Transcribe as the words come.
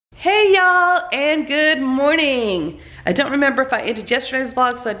Hey y'all, and good morning. I don't remember if I ended yesterday's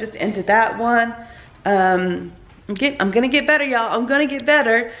vlog, so I just ended that one. I'm gonna get better, y'all. I'm gonna get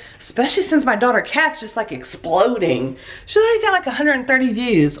better, especially since my daughter Kat's just like exploding. She's already got like 130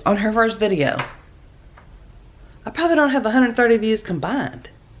 views on her first video. I probably don't have 130 views combined.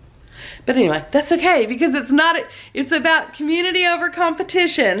 But anyway, that's okay because it's about community over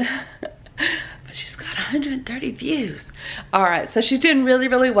competition. But she's got 130 views. All right, so she's doing really,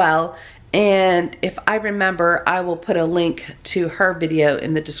 really well. And if I remember, I will put a link to her video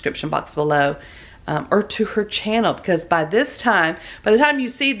in the description box below, or to her channel, because by the time you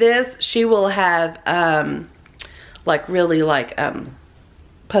see this, she will have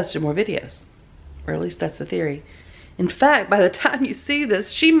posted more videos, or at least that's the theory. In fact, by the time you see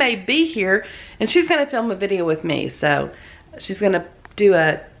this, she may be here and she's gonna film a video with me. So she's gonna do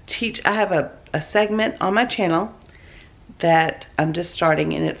I have a segment on my channel that I'm just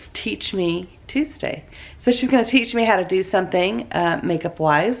starting, and it's Teach Me Tuesday. So she's gonna teach me how to do something makeup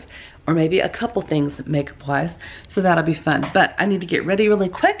wise, or maybe a couple things makeup wise. So that'll be fun. But I need to get ready really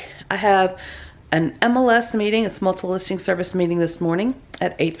quick. I have an MLS meeting, it's multiple listing service meeting this morning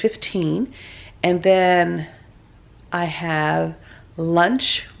at 8:15. And then I have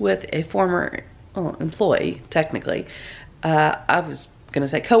lunch with a former employee, technically. I was gonna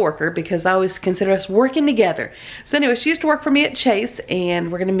say coworker because I always consider us working together. So anyway, she used to work for me at Chase,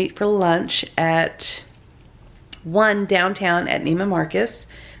 and we're gonna meet for lunch at 1 downtown at Neiman Marcus.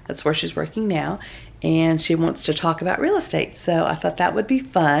 That's where she's working now, and she wants to talk about real estate. So I thought that would be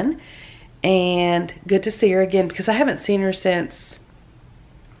fun and good to see her again, because I haven't seen her since,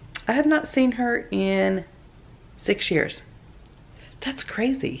 I have not seen her in 6 years. That's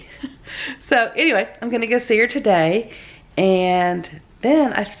crazy. So anyway, I'm gonna go see her today, and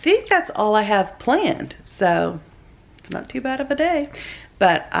then I think that's all I have planned. So it's not too bad of a day,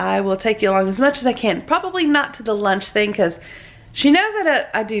 but I will take you along as much as I can. Probably not to the lunch thing, because she knows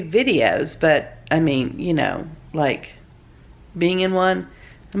that I do videos, but I mean, you know, like being in one,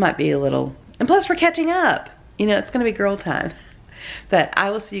 it might be a little, and plus we're catching up. You know, it's gonna be girl time. But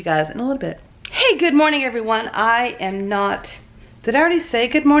I will see you guys in a little bit. Hey, good morning everyone. I am not, did I already say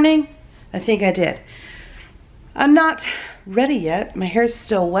good morning? I think I did. I'm not ready yet. My hair's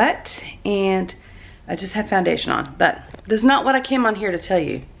still wet and I just have foundation on, but that's not what I came on here to tell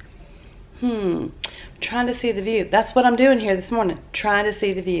you. Trying to see the view. That's what I'm doing here this morning, trying to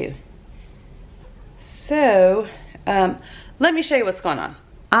see the view. So, let me show you what's going on.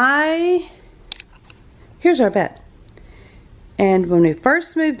 Here's our bed. And when we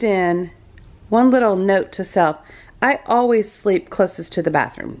first moved in, one little note to self, I always sleep closest to the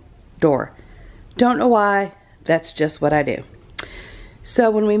bathroom door. Don't know why, that's just what I do.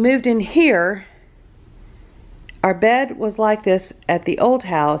 So when we moved in here, our bed was like this at the old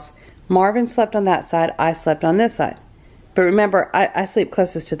house. Marvin slept on that side, I slept on this side. But remember, I sleep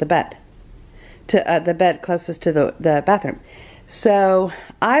closest to the bed. The bed closest to the bathroom. So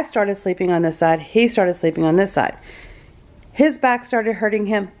I started sleeping on this side, he started sleeping on this side. His back started hurting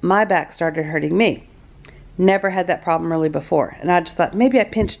him, my back started hurting me. Never had that problem really before. And I just thought, maybe I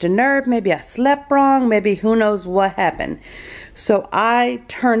pinched a nerve, maybe I slept wrong, maybe who knows what happened. So I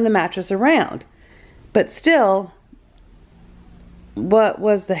turned the mattress around. But still, what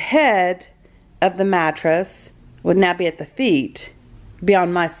was the head of the mattress would now be at the feet, be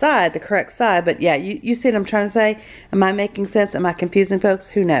on my side, the correct side. But yeah, you see what I'm trying to say? Am I making sense? Am I confusing folks?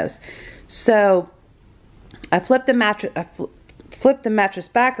 Who knows? So I flipped the mattress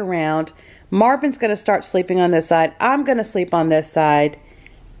back around. Marvin's gonna start sleeping on this side. I'm gonna sleep on this side.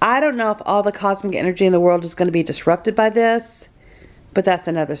 I don't know if all the cosmic energy in the world is gonna be disrupted by this, but that's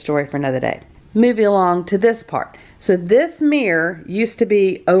another story for another day. Moving along to this part. So this mirror used to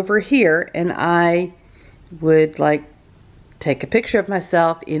be over here, and I would like take a picture of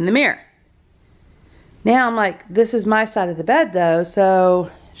myself in the mirror. Now I'm like, this is my side of the bed though,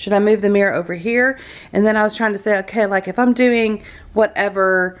 so should I move the mirror over here? And then I was trying to say, okay, like if I'm doing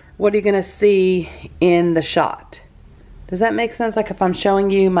whatever, what are you gonna see in the shot? Does that make sense? Like if I'm showing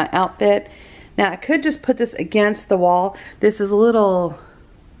you my outfit. Now I could just put this against the wall. This is a little,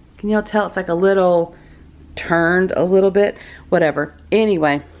 can y'all tell it's like a little turned a little bit? Whatever.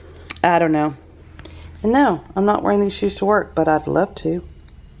 Anyway, I don't know. And no, I'm not wearing these shoes to work, but I'd love to.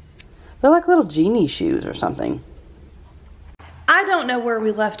 They're like little genie shoes or something. I don't know where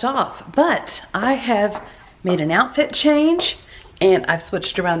we left off, but I have made an outfit change and I've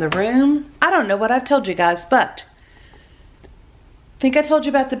switched around the room. I don't know what I've told you guys, but I think I told you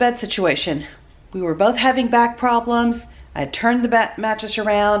about the bed situation. We were both having back problems. I turned the mattress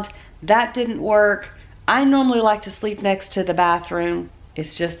around. That didn't work. I normally like to sleep next to the bathroom.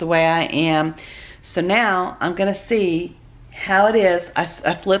 It's just the way I am. So now I'm gonna see how it is. I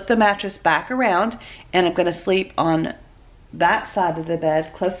flip the mattress back around and I'm gonna sleep on that side of the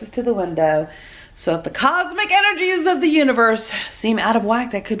bed closest to the window. So if the cosmic energies of the universe seem out of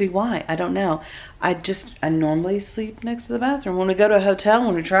whack, that could be why. I don't know. I normally sleep next to the bathroom. When we go to a hotel,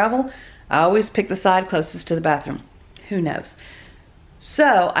 when we travel, I always pick the side closest to the bathroom. Who knows?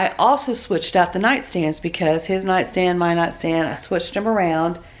 So I also switched out the nightstands because his nightstand, my nightstand, I switched them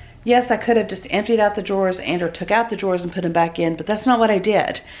around. Yes, I could have just emptied out the drawers and or took out the drawers and put them back in, but that's not what I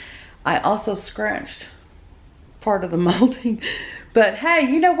did. I also scratched part of the molding. But hey,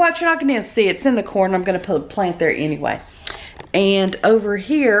 you know what? You're not going to see it. It's in the corner. I'm going to put a plant there anyway. And over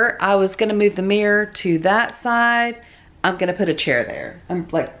here, I was going to move the mirror to that side. I'm going to put a chair there. I'm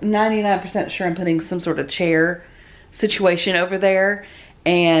like 99% sure I'm putting some sort of chair situation over there.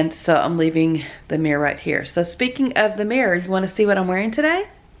 And so I'm leaving the mirror right here. So speaking of the mirror, you want to see what I'm wearing today?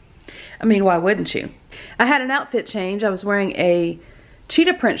 I mean, why wouldn't you? I had an outfit change. I was wearing a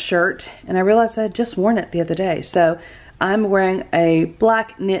cheetah print shirt and I realized I had just worn it the other day. So I'm wearing a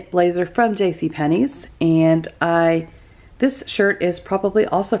black knit blazer from JCPenney's, and this shirt is probably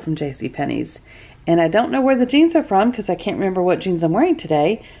also from JCPenney's. And I don't know where the jeans are from because I can't remember what jeans I'm wearing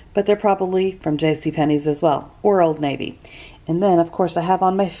today, but they're probably from JCPenney's as well, or Old Navy. And then, of course, I have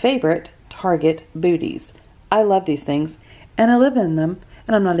on my favorite Target booties. I love these things, and I live in them,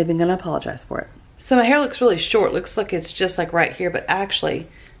 and I'm not even going to apologize for it. So my hair looks really short. Looks like it's just like right here, but actually,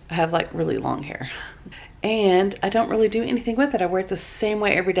 I have like really long hair. And I don't really do anything with it. I wear it the same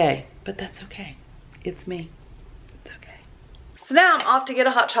way every day, but that's okay. It's me. So now I'm off to get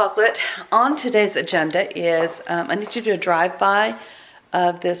a hot chocolate. On today's agenda is I need to do a drive-by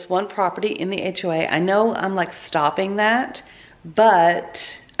of this one property in the HOA. I know I'm like stopping that,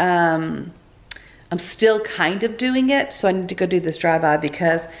 but I'm still kind of doing it. So I need to go do this drive-by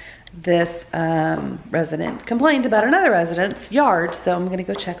because this resident complained about another resident's yard. So I'm gonna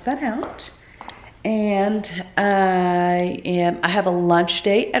go check that out. And I have a lunch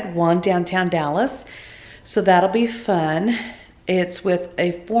date at 1 downtown Dallas. So that'll be fun. It's with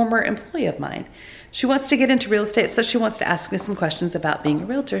a former employee of mine. She wants to get into real estate, so she wants to ask me some questions about being a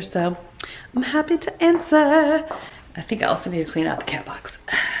realtor, so I'm happy to answer. I think I also need to clean out the cat box.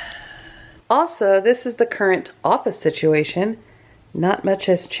 Also, this is the current office situation. Not much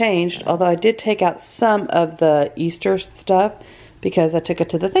has changed, although I did take out some of the Easter stuff because I took it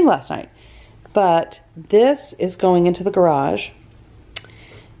to the thing last night. But this is going into the garage,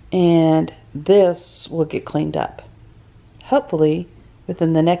 and this will get cleaned up. Hopefully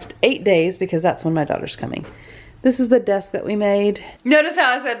within the next 8 days, because that's when my daughter's coming. This is the desk that we made. Notice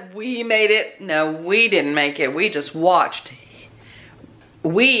how I said we made it? No, we didn't make it. We just watched.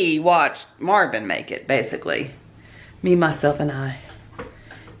 We watched Marvin make it, basically. Me, myself, and I.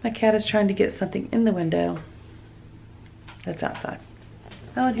 My cat is trying to get something in the window. That's outside.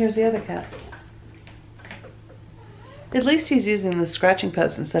 Oh, and here's the other cat. At least he's using the scratching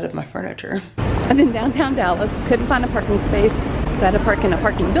post instead of my furniture. I'm in downtown Dallas, couldn't find a parking space, so I had to park in a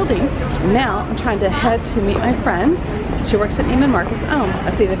parking building. And now I'm trying to head to meet my friend. She works at Neiman Marcus. Oh, I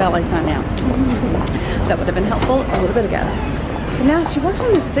see the valet sign now. That would have been helpful a little bit ago. So now she works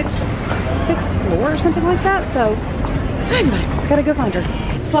on the sixth floor or something like that. So anyway, I gotta go find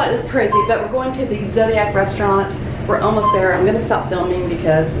her. Slightly crazy, but we're going to the Zodiac restaurant. We're almost there. I'm gonna stop filming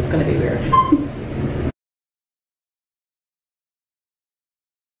because it's gonna be weird.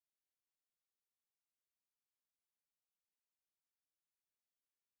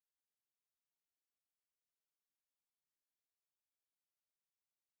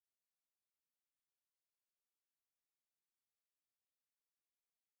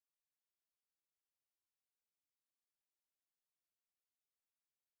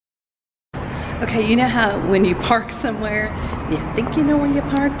 Okay, you know how when you park somewhere, you think you know where you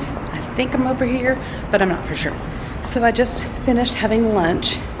parked? I think I'm over here, but I'm not for sure. So I just finished having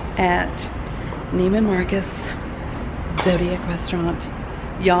lunch at Neiman Marcus Zodiac restaurant.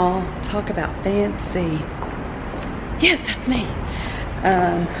 Y'all, talk about fancy. Yes, that's me.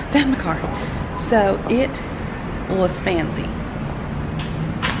 Found my car. So it was fancy.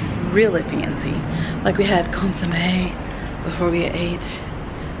 Really fancy. Like we had consomme before we ate.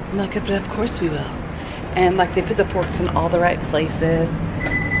 I'm like, but of course we will. And like they put the forks in all the right places.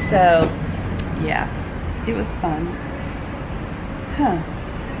 So yeah, it was fun. Huh.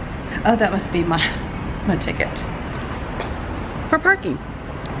 Oh, that must be my ticket for parking.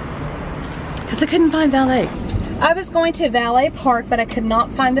 Because I couldn't find valet. I was going to valet park, but I could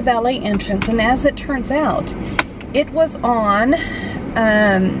not find the valet entrance. And as it turns out, it was on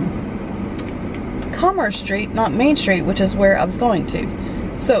Commerce Street, not Main Street, which is where I was going to.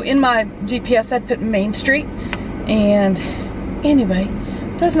 So in my GPS I put Main Street, and anyway,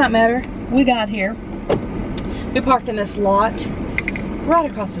 does not matter. We got here. We parked in this lot right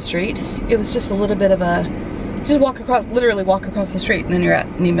across the street. It was just a little bit of a, just walk across, literally walk across the street and then you're at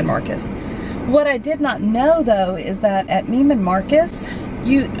Neiman Marcus. What I did not know though is that at Neiman Marcus,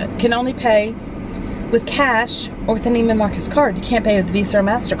 you can only pay with cash or with a Neiman Marcus card. You can't pay with Visa or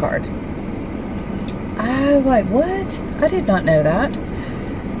MasterCard. I was like, what? I did not know that.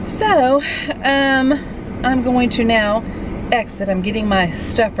 So, I'm going to now exit. I'm getting my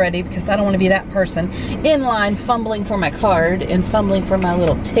stuff ready because I don't want to be that person in line fumbling for my card and fumbling for my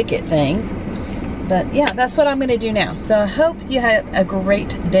little ticket thing. But yeah, that's what I'm going to do now. So I hope you had a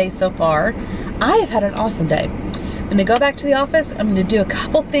great day so far. I have had an awesome day. I'm going to go back to the office. I'm going to do a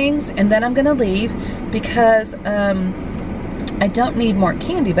couple things and then I'm going to leave because I don't need more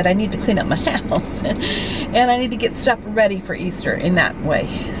candy, but I need to clean up my house. And I need to get stuff ready for Easter in that way.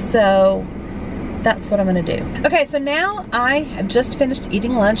 So that's what I'm gonna do. Okay, so now I have just finished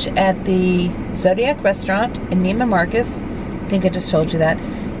eating lunch at the Zodiac restaurant in Neiman Marcus. I think I just told you that.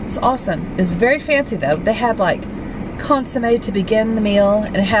 It was awesome. It was very fancy though. They had like consomme to begin the meal,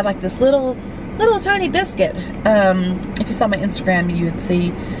 and it had like this little tiny biscuit. If you saw my Instagram, you would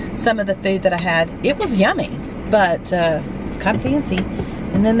see some of the food that I had. It was yummy, but it's kind of fancy.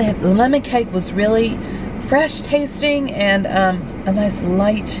 And then the lemon cake was really fresh tasting, and a nice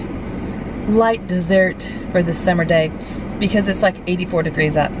light dessert for this summer day because it's like 84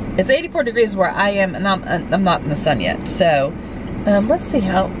 degrees up. It's 84 degrees where I am, and I'm not in the sun yet. So let's see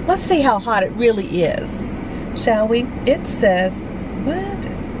how hot it really is, shall we? It says what?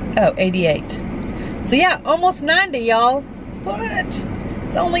 Oh, 88. So yeah, almost 90, y'all. What?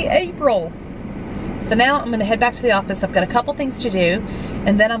 It's only April. So now I'm gonna head back to the office. I've got a couple things to do,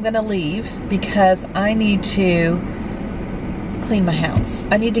 and then I'm gonna leave because I need to clean my house.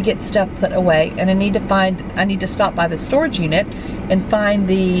 I need to get stuff put away, and I need to stop by the storage unit and find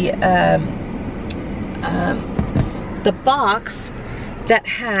the box that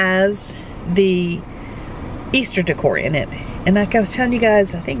has the Easter decor in it. And like I was telling you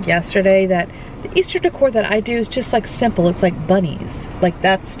guys, I think yesterday, that the Easter decor that I do is just like simple. It's like bunnies. Like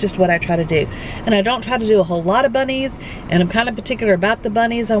that's just what I try to do. And I don't try to do a whole lot of bunnies, and I'm kind of particular about the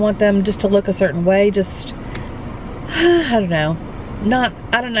bunnies. I want them just to look a certain way. Just, I don't know.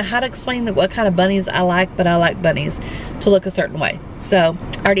 I don't know how to explain what kind of bunnies I like, but I like bunnies to look a certain way. So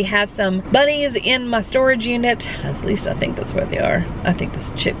I already have some bunnies in my storage unit. At least I think that's where they are. I think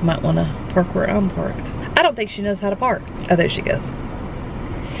this chick might want to park where I'm parked. I don't think she knows how to park. Oh, there she goes.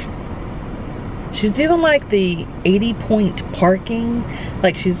 She's doing like the 80-point parking.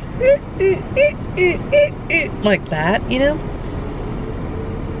 Like she's like that, you know?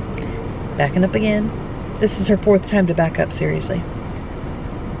 Backing up again. This is her 4th time to back up, seriously.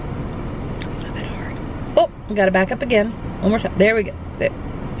 It's not that hard. Oh, we gotta back up again. One more time. There we go. There.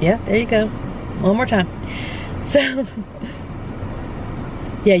 Yeah, there you go. One more time. So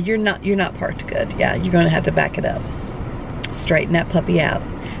yeah, you're not parked good. Yeah, you're gonna have to back it up. Straighten that puppy out.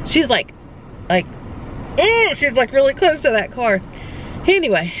 She's like, oh, she's like really close to that car.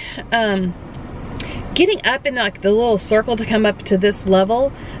 Anyway, getting up in like the little circle to come up to this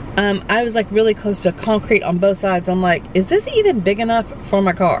level, I was like really close to concrete on both sides. I'm like, is this even big enough for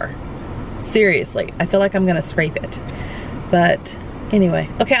my car? Seriously, I feel like I'm gonna scrape it. But anyway,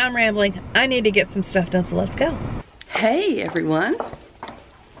 okay, I'm rambling. I need to get some stuff done, so let's go. Hey everyone.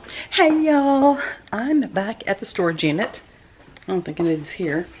 Hey y'all. I'm back at the storage unit. I don't think it is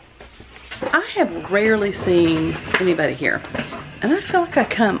here. I have rarely seen anybody here, and I feel like I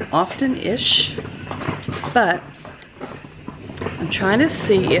come often-ish, but I'm trying to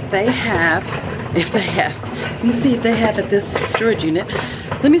see if they have, let me see if they have at this storage unit.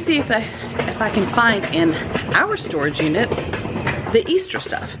 Let me see if I can find in our storage unit the Easter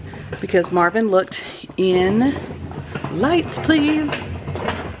stuff, because Marvin looked in, lights please.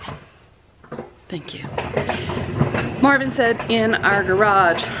 Thank you. Marvin said in our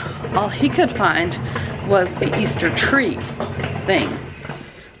garage, all he could find was the Easter tree thing.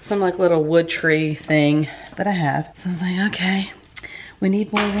 Some like little wood tree thing that I have. So I was like, okay, we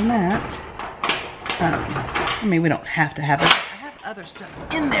need more than that. I mean, we don't have to have it. I have other stuff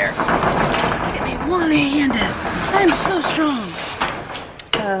in there. Get me one-handed. I'm so strong.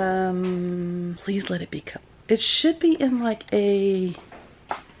 Please let it be cut. It should be in like a,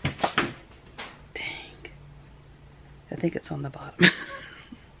 I think it's on the bottom.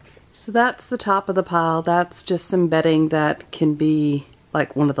 So that's the top of the pile. That's just some bedding that can be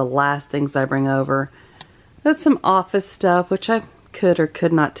like one of the last things I bring over. That's some office stuff, which I could or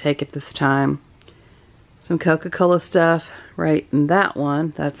could not take at this time. Some Coca-Cola stuff right in that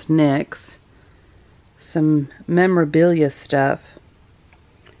one. That's Nick's. Some memorabilia stuff.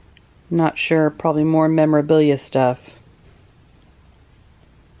 Not sure, probably more memorabilia stuff.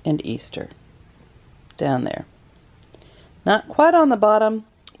 And Easter. Down there. Not quite on the bottom,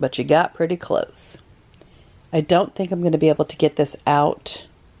 but you got pretty close. I don't think I'm going to be able to get this out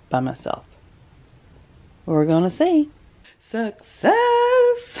by myself. We're going to see. Success!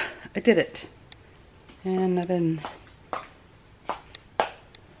 I did it. And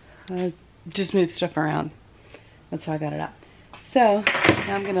I just moved stuff around. That's how I got it out. So,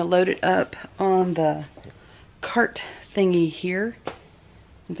 now I'm going to load it up on the cart thingy here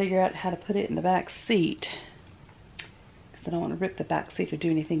and figure out how to put it in the back seat. Because I don't want to rip the back seat or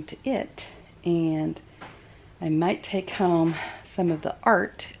do anything to it. And I might take home some of the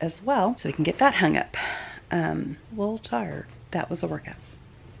art as well so we can get that hung up. A little tired. That was a workout.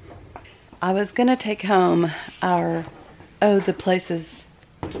 I was going to take home our the places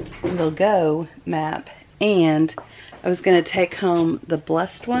we'll go map, and I was going to take home the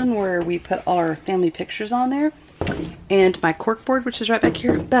blessed one where we put all our family pictures on there, and my corkboard, which is right back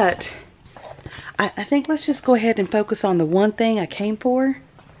here. But I think let's just go ahead and focus on the one thing I came for,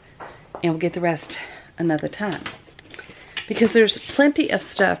 and we'll get the rest another time. Because there's plenty of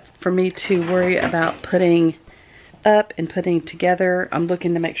stuff for me to worry about putting up and putting together. I'm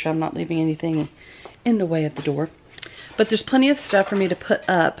looking to make sure I'm not leaving anything in the way of the door. But there's plenty of stuff for me to put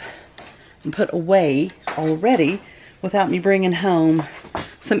up and put away already without me bringing home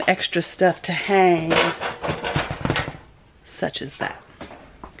some extra stuff to hang, such as that.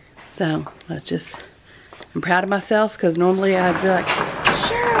 So let's just, I'm proud of myself because normally I'd be like,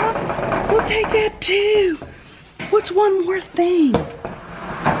 sure, we'll take that too. What's one more thing?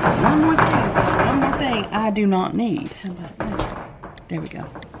 One more thing. One more thing I do not need. How about that? There we go.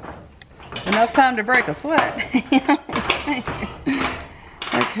 Enough time to break a sweat.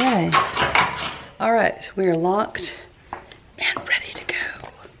 Okay. All right, we are locked and ready to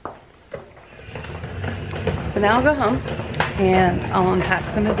go. So now I'll go home and I'll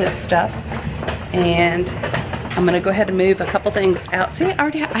unpack some of this stuff, and I'm gonna go ahead and move a couple things out. See, I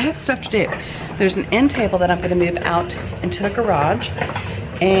have stuff to do. There's an end table that I'm gonna move out into the garage,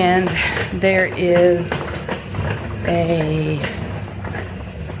 and there is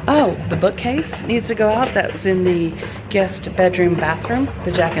the bookcase needs to go out. That's in the guest bedroom bathroom,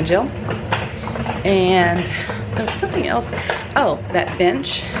 the Jack and Jill. And there's something else. Oh, that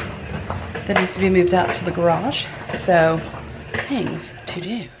bench that needs to be moved out to the garage. So, things to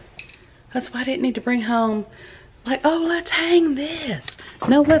do. That's why I didn't need to bring home, like, oh, let's hang this.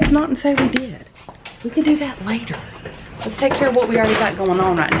 No, let's not and say we did. We can do that later. Let's take care of what we already got going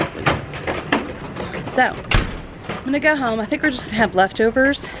on right now, please. So, I'm gonna go home. I think we're just gonna have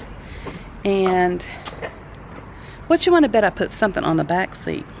leftovers. And what you want to bet I put something on the back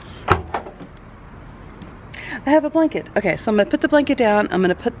seat? I have a blanket. Okay, so I'm gonna put the blanket down. I'm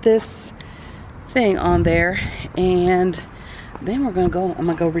gonna put this thing on there, and then we're gonna go. I'm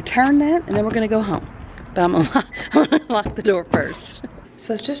gonna go return that, and then we're gonna go home. But I'm gonna lock the door first.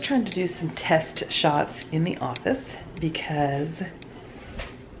 So I was just trying to do some test shots in the office because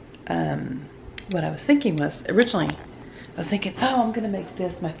what I was thinking was originally I was thinking, oh, I'm gonna make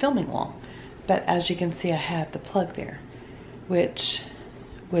this my filming wall. But as you can see, I had the plug there, which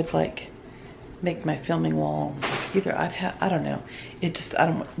would like make my filming wall either I don't know. It just,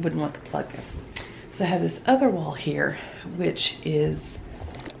 wouldn't want the plug there. So I have this other wall here, which is,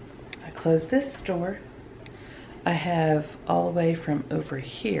 I close this door. I have all the way from over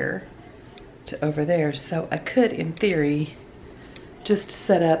here to over there. So I could, in theory, just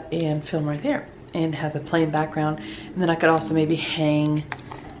set up and film right there and have a plain background. And then I could also maybe hang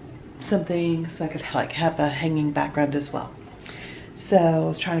something, so I could like have a hanging background as well. So I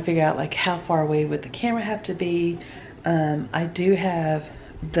was trying to figure out like how far away would the camera have to be. I do have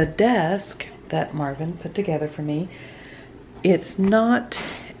the desk that Marvin put together for me. It's not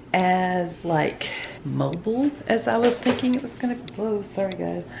as like mobile as I was thinking it was gonna be. Whoa, sorry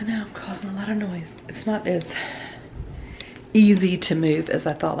guys. I know I'm causing a lot of noise. It's not as easy to move as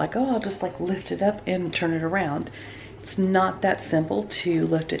I thought, like, oh, I'll just like lift it up and turn it around. It's not that simple to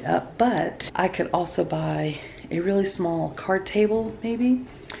lift it up, but I could also buy a really small card table maybe,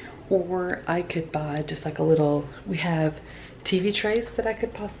 or I could buy just like a little, we have TV trays that I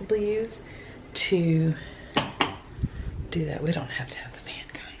could possibly use to do that. We don't have to have the fan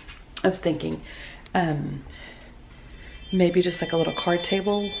going. I was thinking maybe just like a little card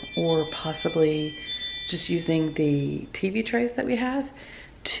table, or possibly just using the TV trays that we have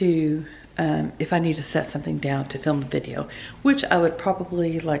to if I need to set something down to film a video, which I would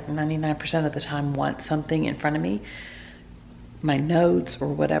probably like 99% of the time want something in front of me, my notes or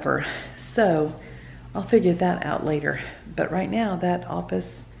whatever. So I'll figure that out later. But right now that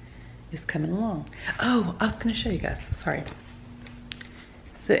office is coming along. Oh, I was gonna show you guys, sorry.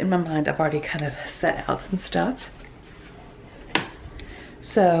 So in my mind, I've already kind of set out some stuff.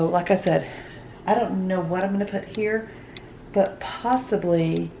 So like I said, I don't know what I'm gonna put here, but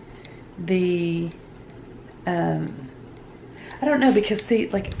possibly the, I don't know, because see,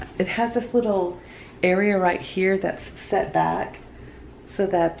 like it has this little area right here that's set back so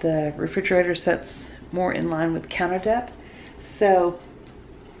that the refrigerator sets more in line with counter depth. So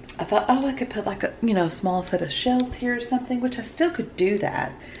I thought, oh, I could put like a, you know, small set of shelves here or something, which I still could do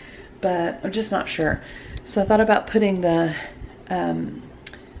that, but I'm just not sure. So I thought about putting the,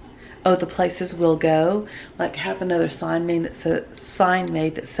 oh, the places will go, like have another sign made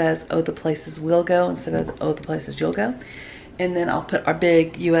that says, oh, the places will go, instead of oh, the places you'll go. And then I'll put our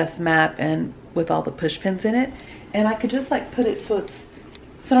big US map and with all the push pins in it. And I could just like put it so it's,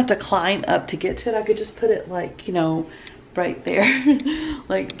 so I don't have to climb up to get to it. I could just put it like, you know, right there,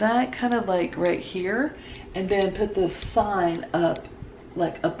 like that, kind of like right here. And then put the sign up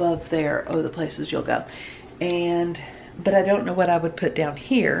like above there, oh, the places you'll go. And, but I don't know what I would put down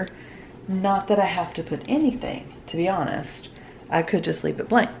here. Not that I have to put anything, to be honest. I could just leave it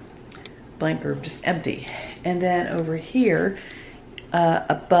blank or just empty. And then over here,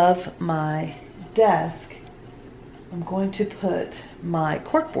 above my desk, I'm going to put my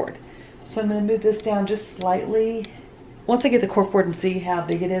corkboard. So I'm going to move this down just slightly once I get the corkboard and see how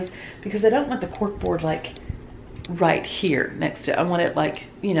big it is, because I don't want the corkboard like right here next to it. I want it like,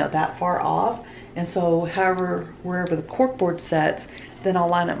 you know, that far off. And so wherever the corkboard sets, then I'll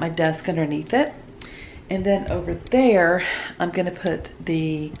line up my desk underneath it. And then over there, I'm gonna put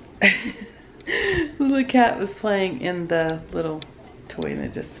the little cat was playing in the little toy and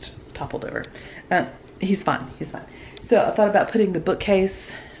it just toppled over. He's fine, he's fine. So I thought about putting the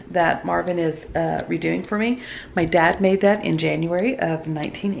bookcase that Marvin is redoing for me. My dad made that in January of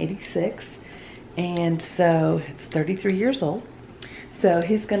 1986. And so it's 33 years old. So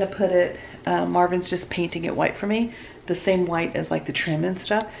he's gonna put it, Marvin's just painting it white for me, the same white as like the trim and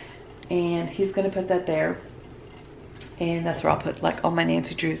stuff. And he's gonna put that there. And that's where I'll put like all my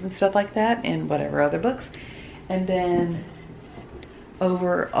Nancy Drews and stuff like that and whatever other books. And then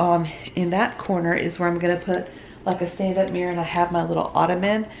over in that corner is where I'm gonna put like a stand-up mirror, and I have my little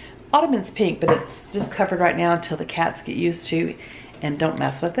ottoman. Ottoman's pink, but it's just covered right now until the cats get used to and don't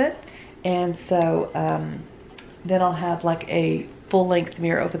mess with it. And so then I'll have like a full-length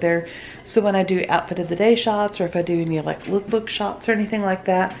mirror over there. So when I do outfit of the day shots, or if I do any like lookbook shots or anything like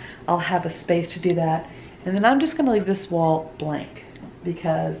that, I'll have a space to do that. And then I'm just gonna leave this wall blank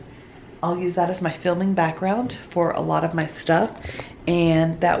because I'll use that as my filming background for a lot of my stuff.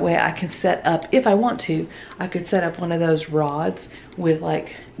 And that way I can set up, if I want to, I could set up one of those rods with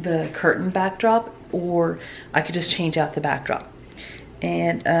like the curtain backdrop, or I could just change out the backdrop.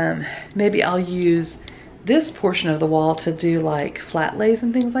 And maybe I'll use this portion of the wall to do like flat lays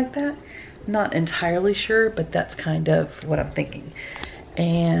and things like that. Not entirely sure, but that's kind of what I'm thinking.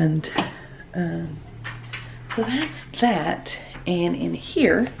 And so that's that. And in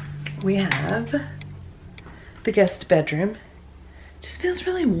here we have the guest bedroom. Just feels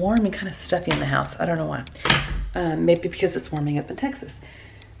really warm and kind of stuffy in the house. I don't know why. Maybe because it's warming up in Texas.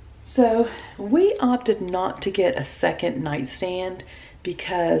 So we opted not to get a second nightstand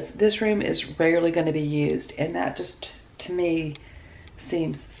because this room is rarely going to be used. And that just, to me,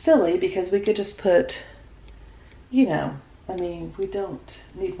 seems silly because we could just put, you know, I mean, we don't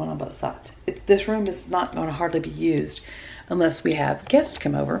need one on both sides. This room is not going to hardly be used unless we have guests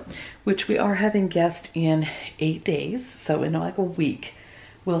come over, which we are having guests in 8 days. So in like a week,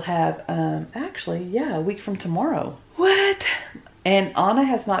 we'll have, actually, yeah, a week from tomorrow. What? And Anna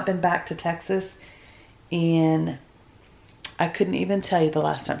has not been back to Texas in, I couldn't even tell you the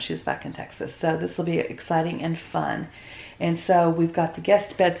last time she was back in Texas. So this will be exciting and fun. And so we've got the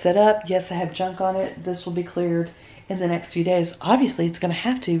guest bed set up. Yes, I have junk on it. This will be cleared in the next few days. Obviously, it's going to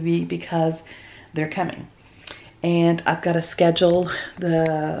have to be because they're coming. And I've got to schedule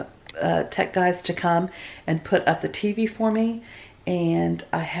the tech guys to come and put up the TV for me. And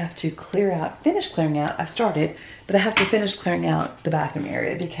I have to finish clearing out. I started, but I have to finish clearing out the bathroom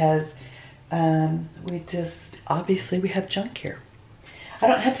area because obviously we have junk here. I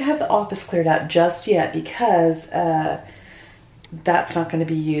don't have to have the office cleared out just yet because that's not going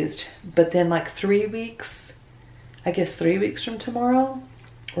to be used. But then like 3 weeks, I guess 3 weeks from tomorrow,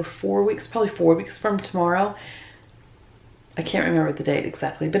 or 4 weeks, probably 4 weeks from tomorrow, I can't remember the date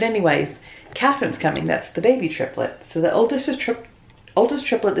exactly, but anyways, Catherine's coming. That's the baby triplet. So the oldest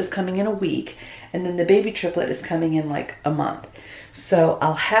triplet is coming in a week, and then the baby triplet is coming in like a month. So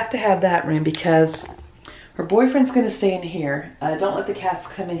I'll have to have that room because her boyfriend's going to stay in here. Don't let the cats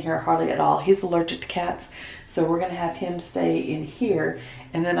come in here hardly at all. He's allergic to cats, so we're going to have him stay in here,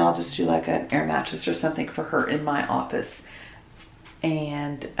 and then I'll just do like an air mattress or something for her in my office,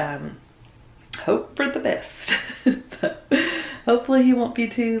 and hope for the best. So, hopefully he won't be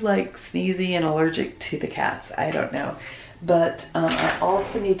too like sneezy and allergic to the cats. I don't know, but I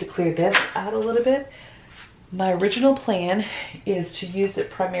also need to clear this out a little bit. My original plan is to use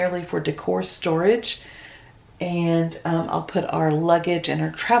it primarily for decor storage, and I'll put our luggage and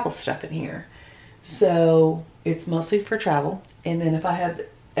our travel stuff in here. So it's mostly for travel, and then if I have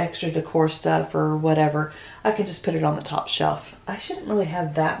extra decor stuff or whatever, I can just put it on the top shelf. I shouldn't really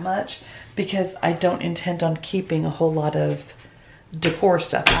have that much because I don't intend on keeping a whole lot of decor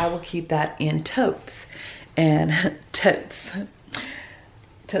stuff. I will keep that in totes, and totes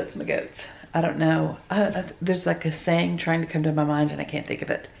my goats. I don't know. There's like a saying trying to come to my mind and I can't think of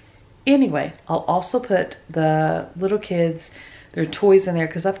it. Anyway, I'll also put the little kids, their toys in there,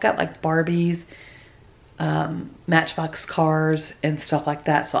 because I've got like Barbies, Matchbox cars and stuff like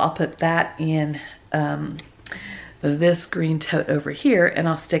that. So I'll put that in this green tote over here, and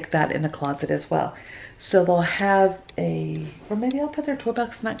I'll stick that in the closet as well. So they'll have or maybe I'll put their toy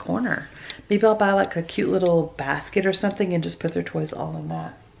box in that corner. Maybe I'll buy like a cute little basket or something and just put their toys all in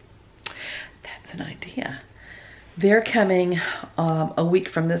that. That's an idea. They're coming a week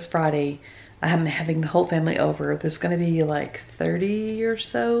from this Friday. I'm having the whole family over. There's going to be like 30 or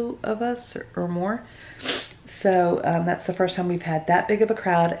so of us or more. So that's the first time we've had that big of a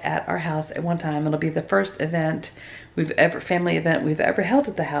crowd at our house at one time. It'll be the first family event we've ever held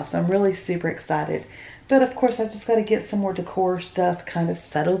at the house. I'm really super excited. But of course, I've just got to get some more decor stuff kind of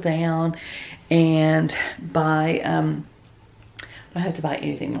settled down and buy, I don't have to buy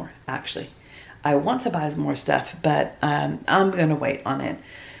anything more, actually. I want to buy more stuff, but I'm going to wait on it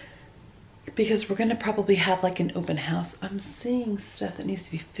because we're going to probably have like an open house. I'm seeing stuff that needs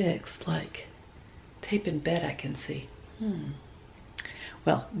to be fixed, like tape in bed I can see.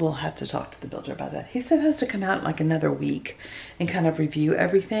 Well, we'll have to talk to the builder about that. He's supposed to come out in like another week and kind of review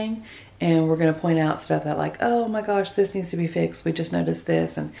everything. And we're going to point out stuff that like, oh my gosh, this needs to be fixed. We just noticed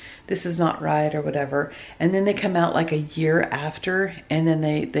this and this is not right or whatever. And then they come out like a year after and then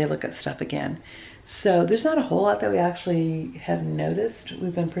they look at stuff again. So there's not a whole lot that we actually have noticed.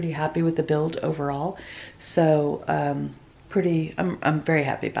 We've been pretty happy with the build overall. So I'm very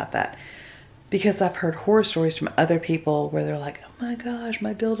happy about that. Because I've heard horror stories from other people where they're like, oh my gosh,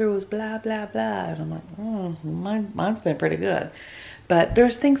 my builder was blah, blah, blah. And I'm like, oh, mine's been pretty good. But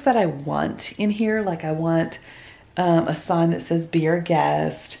there's things that I want in here. Like I want a sign that says be our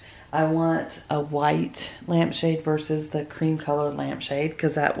guest. I want a white lampshade versus the cream colored lampshade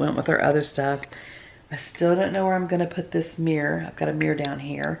because that went with our other stuff. I still don't know where I'm going to put this mirror. I've got a mirror down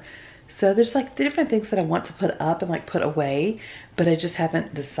here. So there's like different things that I want to put up and like put away, but I just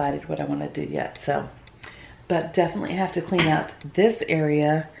haven't decided what I want to do yet. So, but definitely have to clean out this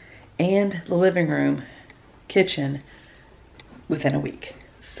area and the living room, kitchen within a week.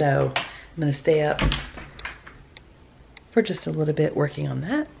 So I'm going to stay up for just a little bit working on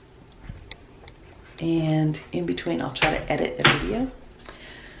that. And in between, I'll try to edit a video.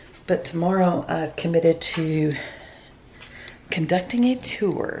 But tomorrow I've committed to conducting a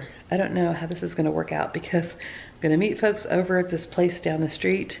tour. I don't know how this is going to work out because I'm going to meet folks over at this place down the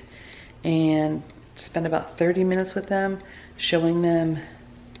street and spend about 30 minutes with them, showing them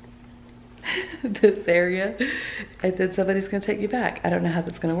this area, and then somebody's going to take me back. I don't know how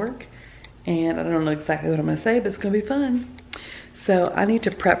that's going to work, and I don't know exactly what I'm going to say, but it's going to be fun. So I need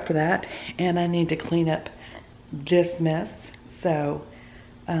to prep for that, and I need to clean up this mess. So,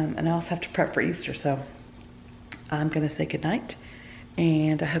 and I also have to prep for Easter, so I'm going to say goodnight,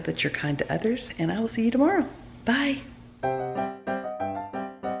 and I hope that you're kind to others, and I will see you tomorrow. Bye.